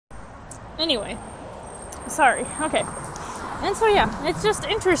Anyway, sorry. Okay. And so yeah, it's just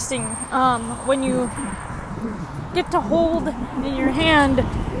interesting when you get to hold in your hand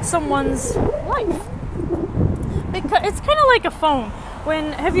someone's life. Because it's kind of like a phone.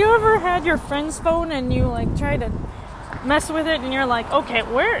 Have you ever had your friend's phone and you like try to mess with it and you're like, okay,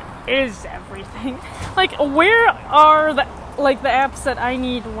 where is everything? Like, where are the apps that I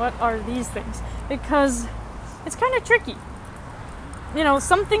need? What are these things? Because it's kind of tricky. You know,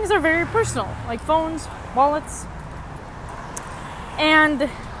 some things are very personal, like phones, wallets. And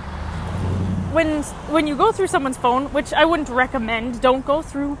when you go through someone's phone, which I wouldn't recommend, don't go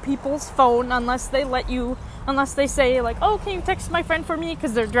through people's phone unless they say like, oh, can you text my friend for me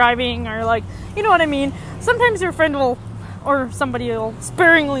because they're driving, or like, you know what I mean? Sometimes your friend will, or somebody will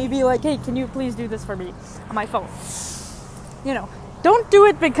sparingly be like, hey, can you please do this for me on my phone? You know, don't do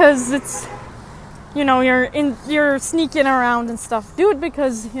it because it's, you know, you're sneaking around and stuff. Do it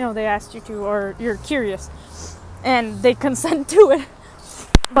because, you know, they asked you to, or you're curious and they consent to it.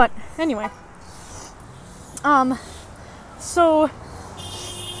 But anyway, so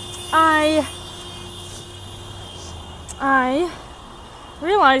I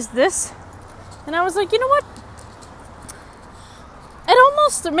realized this, and I was like, you know what? It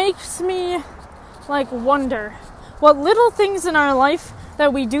almost makes me like wonder what little things in our life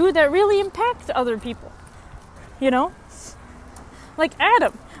that we do that really impact other people. You know? Like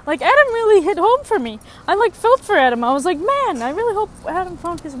Adam. Like, Adam really hit home for me. I, like, felt for Adam. I was like, man, I really hope Adam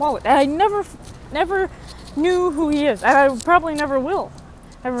found his wallet. And I never knew who he is. And I probably never will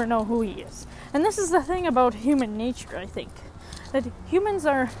ever know who he is. And this is the thing about human nature, I think. That humans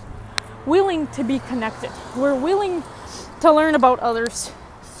are willing to be connected. We're willing to learn about others.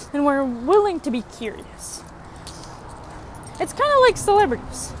 And we're willing to be curious. It's kind of like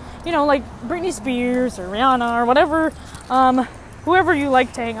celebrities. You know, like Britney Spears or Rihanna or whatever, whoever you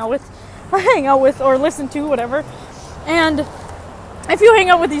like to hang out with or listen to, whatever. And if you hang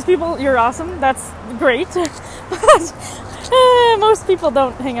out with these people, you're awesome. That's great. But most people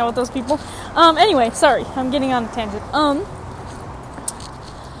don't hang out with those people. Anyway, sorry, I'm getting on a tangent.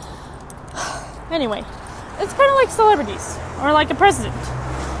 Anyway, it's kind of like celebrities or like a president.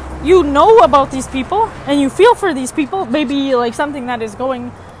 You know about these people and you feel for these people. Maybe like something that is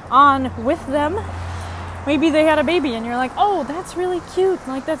going on with them. Maybe they had a baby and you're like, oh, that's really cute.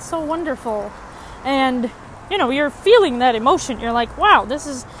 Like, that's so wonderful. And, you know, you're feeling that emotion. You're like, wow, this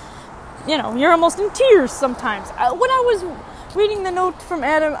is, you know, you're almost in tears sometimes. When I was reading the note from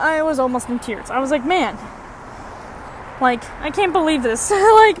Adam, I was almost in tears. I was like, man, like, I can't believe this.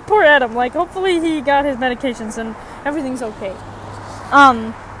 Like, poor Adam. Like, hopefully he got his medications and everything's okay.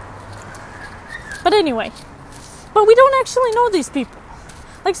 But anyway, but we don't actually know these people.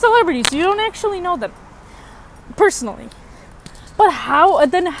 Like celebrities, you don't actually know them personally. But how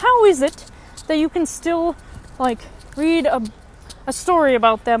is it that you can still like read a story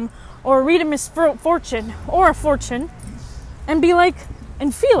about them or read a misfortune or a fortune and be like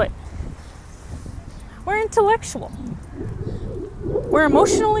and feel it? We're intellectual. We're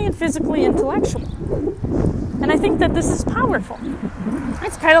emotionally and physically intellectual. And I think that this is powerful.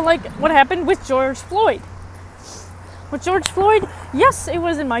 It's kind of like what happened with George Floyd. With George Floyd, yes, it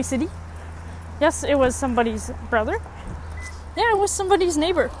was in my city. Yes, it was somebody's brother. Yeah, it was somebody's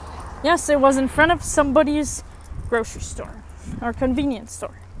neighbor. Yes, it was in front of somebody's grocery store or convenience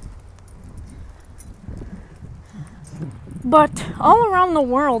store. But all around the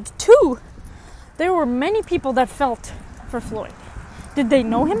world, too, there were many people that felt for Floyd. Did they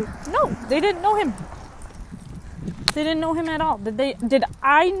know him? No, they didn't know him. They didn't know him at all. Did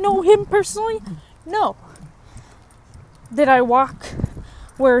I know him personally? No. Did I walk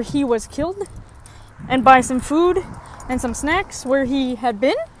where he was killed and buy some food and some snacks where he had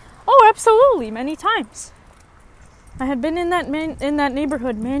been? Oh, absolutely, many times. I had been in that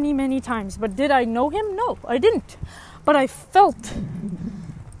neighborhood many times. But did I know him? No, I didn't. But I felt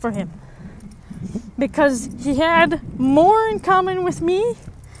for him because he had more in common with me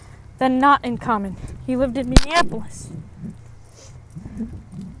than not in common. He lived in Minneapolis.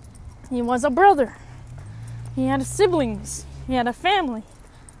 He was a brother. He had siblings. He had a family.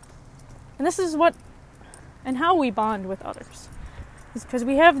 And this is and how we bond with others. Is because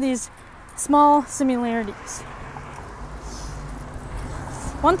we have these small similarities.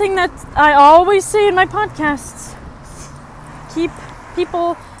 One thing that I always say in my podcasts, keep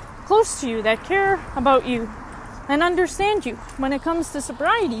people close to you that care about you and understand you. When it comes to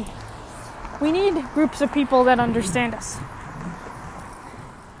sobriety, we need groups of people that understand us.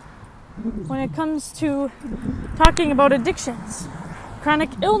 When it comes to talking about addictions, chronic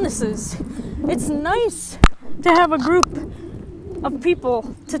illnesses, it's nice to have a group of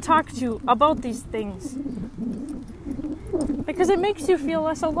people to talk to about these things. Because it makes you feel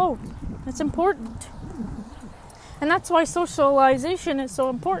less alone. It's important. And that's why socialization is so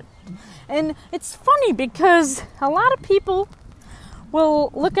important. And it's funny because a lot of people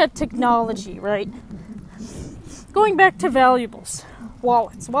will look at technology, right? Going back to valuables.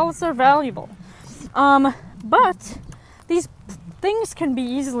 Wallets. Wallets are valuable. But these things can be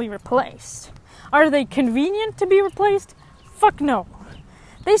easily replaced. Are they convenient to be replaced? Fuck no.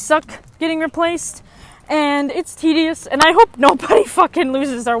 They suck getting replaced, and it's tedious, and I hope nobody fucking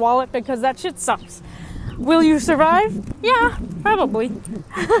loses their wallet because that shit sucks. Will you survive? Yeah, probably.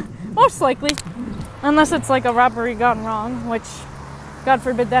 Most likely. Unless it's like a robbery gone wrong, which, God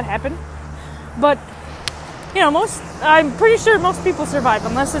forbid that happen. But, I'm pretty sure most people survive,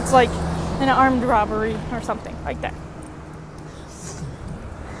 unless it's like an armed robbery or something like that.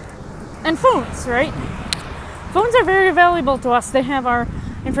 And phones, right? Phones are very valuable to us. They have our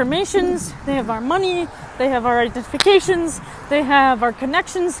informations, they have our money, they have our identifications, they have our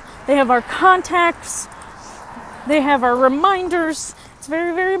connections, they have our contacts, they have our reminders. It's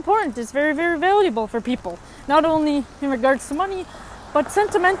very, very important. It's very, very valuable for people. Not only in regards to money, but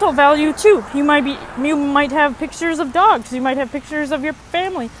sentimental value too. You might have pictures of dogs, you might have pictures of your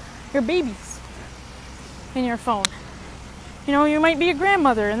family, your babies in your phone. You might be a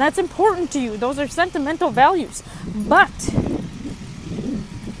grandmother, and that's important to you. Those are sentimental values. But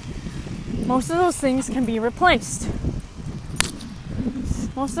most of those things can be replaced.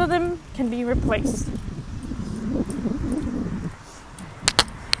 Most of them can be replaced.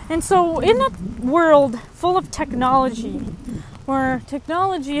 And so in a world full of technology, where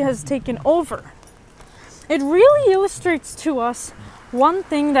technology has taken over, it really illustrates to us one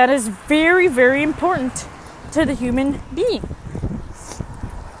thing that is very, very important to the human being.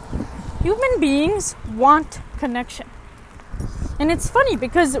 Human beings want connection. And it's funny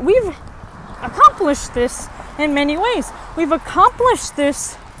because we've accomplished this in many ways. We've accomplished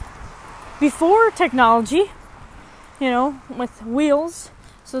this before technology, with wheels,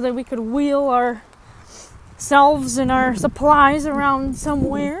 so that we could wheel ourselves and our supplies around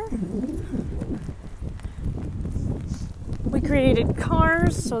somewhere. We created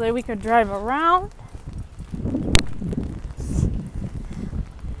cars so that we could drive around,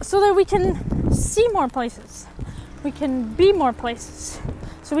 so that we can see more places, we can be more places,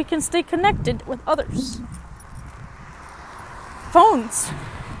 so we can stay connected with others. Phones.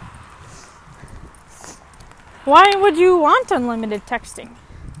 Why would you want unlimited texting?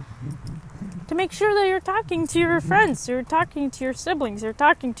 To make sure that you're talking to your friends, you're talking to your siblings, you're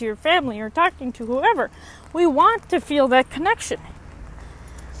talking to your family, you're talking to whoever. We want to feel that connection.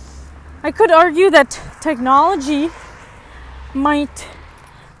 I could argue that technology might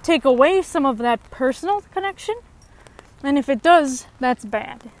take away some of that personal connection, and if it does, that's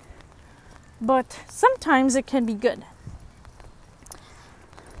bad. But sometimes it can be good.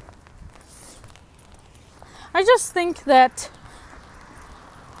 I just think that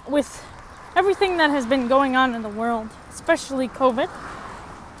with everything that has been going on in the world, especially COVID,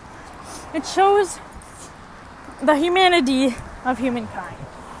 it shows the humanity of humankind.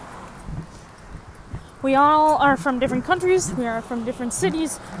 We all are from different countries, we are from different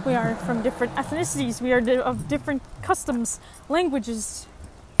cities, we are from different ethnicities, we are of different customs, languages,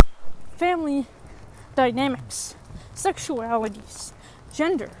 family dynamics, sexualities,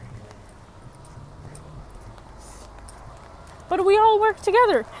 gender. But we all work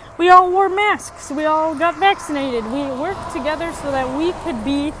together. We all wore masks, we all got vaccinated, we worked together so that we could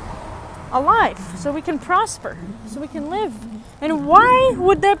be alive, so we can prosper, so we can live. And why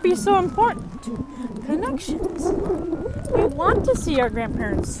would that be so important? Connections. We want to see our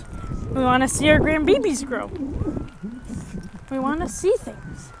grandparents. We want to see our grandbabies grow. We want to see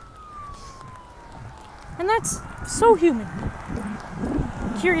things. And that's so human.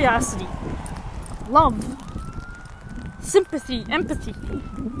 Curiosity, love, sympathy, empathy,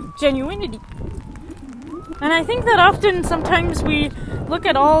 genuinity. And I think that often, sometimes we look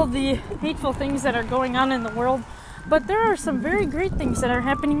at all the hateful things that are going on in the world, but there are some very great things that are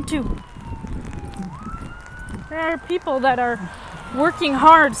happening too. There are people that are working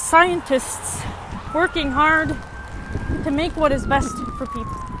hard, scientists working hard to make what is best for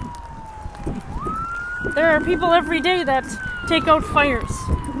people. There are people every day that take out fires.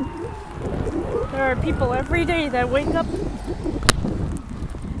 There are people every day that wake up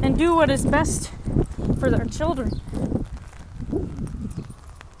and do what is best for their children.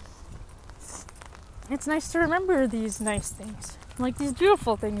 It's nice to remember these nice things, like these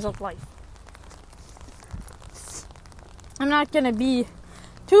beautiful things of life. I'm not going to be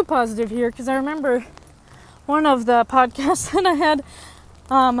too positive here, because I remember one of the podcasts that I had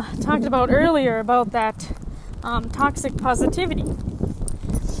talked about earlier about that toxic positivity.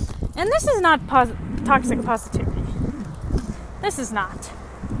 And this is not toxic positivity. This is not.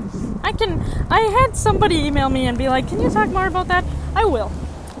 I had somebody email me and be like, can you talk more about that? I will.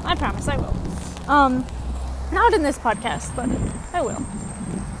 I promise I will. Not in this podcast, but I will.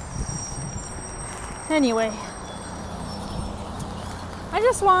 Anyway, I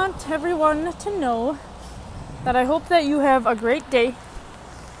just want everyone to know that I hope that you have a great day.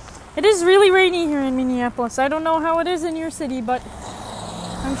 It is really rainy here in Minneapolis. I don't know how it is in your city, but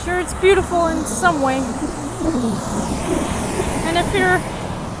I'm sure it's beautiful in some way. And if you're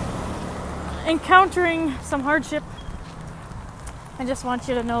encountering some hardship, I just want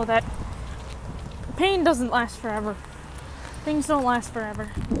you to know that pain doesn't last forever. Things don't last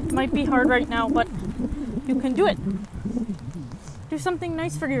forever. It might be hard right now, but you can do it. Do something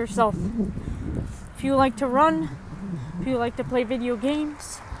nice for yourself. If you like to run, if you like to play video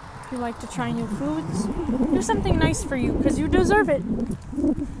games, if you like to try new foods, do something nice for you, because you deserve it.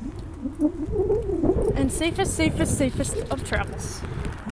 And safest of travels.